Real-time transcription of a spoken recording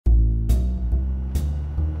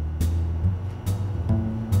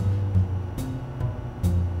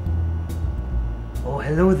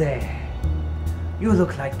Hello there. You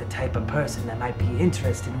look like the type of person that might be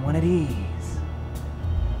interested in one of these.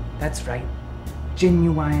 That's right.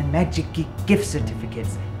 Genuine Magic Geek gift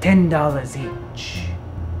certificates, $10 each.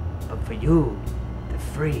 But for you, they're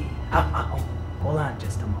free. Hold on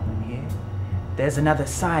just a moment here. There's another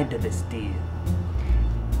side to this deal.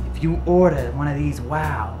 If you order one of these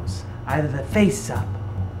wows, either the face up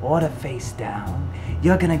or the face down,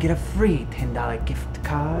 you're gonna get a free $10 gift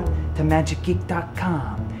card to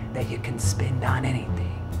magicgeek.com that you can spend on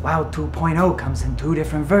anything. WoW 2.0 comes in 2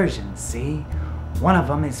 different versions, see? One of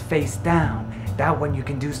them is face down. That one you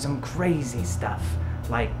can do some crazy stuff,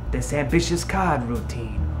 like this ambitious card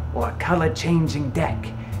routine or a color changing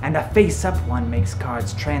deck. And the face up one makes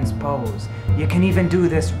cards transpose. You can even do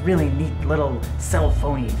this really neat little cell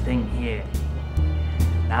phony thing here.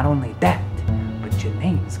 Not only that, but your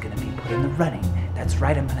name's gonna be put in the running. That's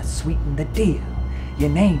right, I'm gonna sweeten the deal. Your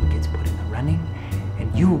name gets put in the running,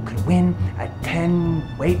 and you could win a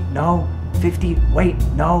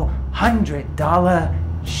 $100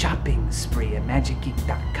 shopping spree at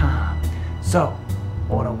magicgeek.com. So,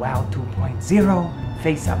 order WoW 2.0,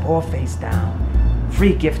 face up or face down,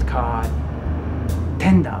 free gift card,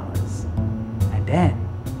 $10, and then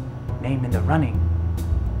name in the running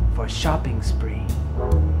for a shopping spree.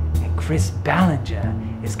 And Chris Ballinger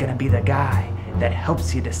is gonna be the guy that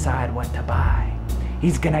helps you decide what to buy.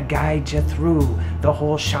 He's gonna guide you through the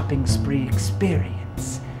whole shopping spree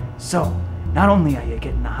experience. So, not only are you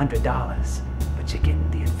getting $100, but you're getting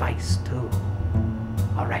the advice too.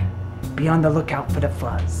 Alright, be on the lookout for the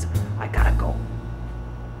fuzz. I gotta go.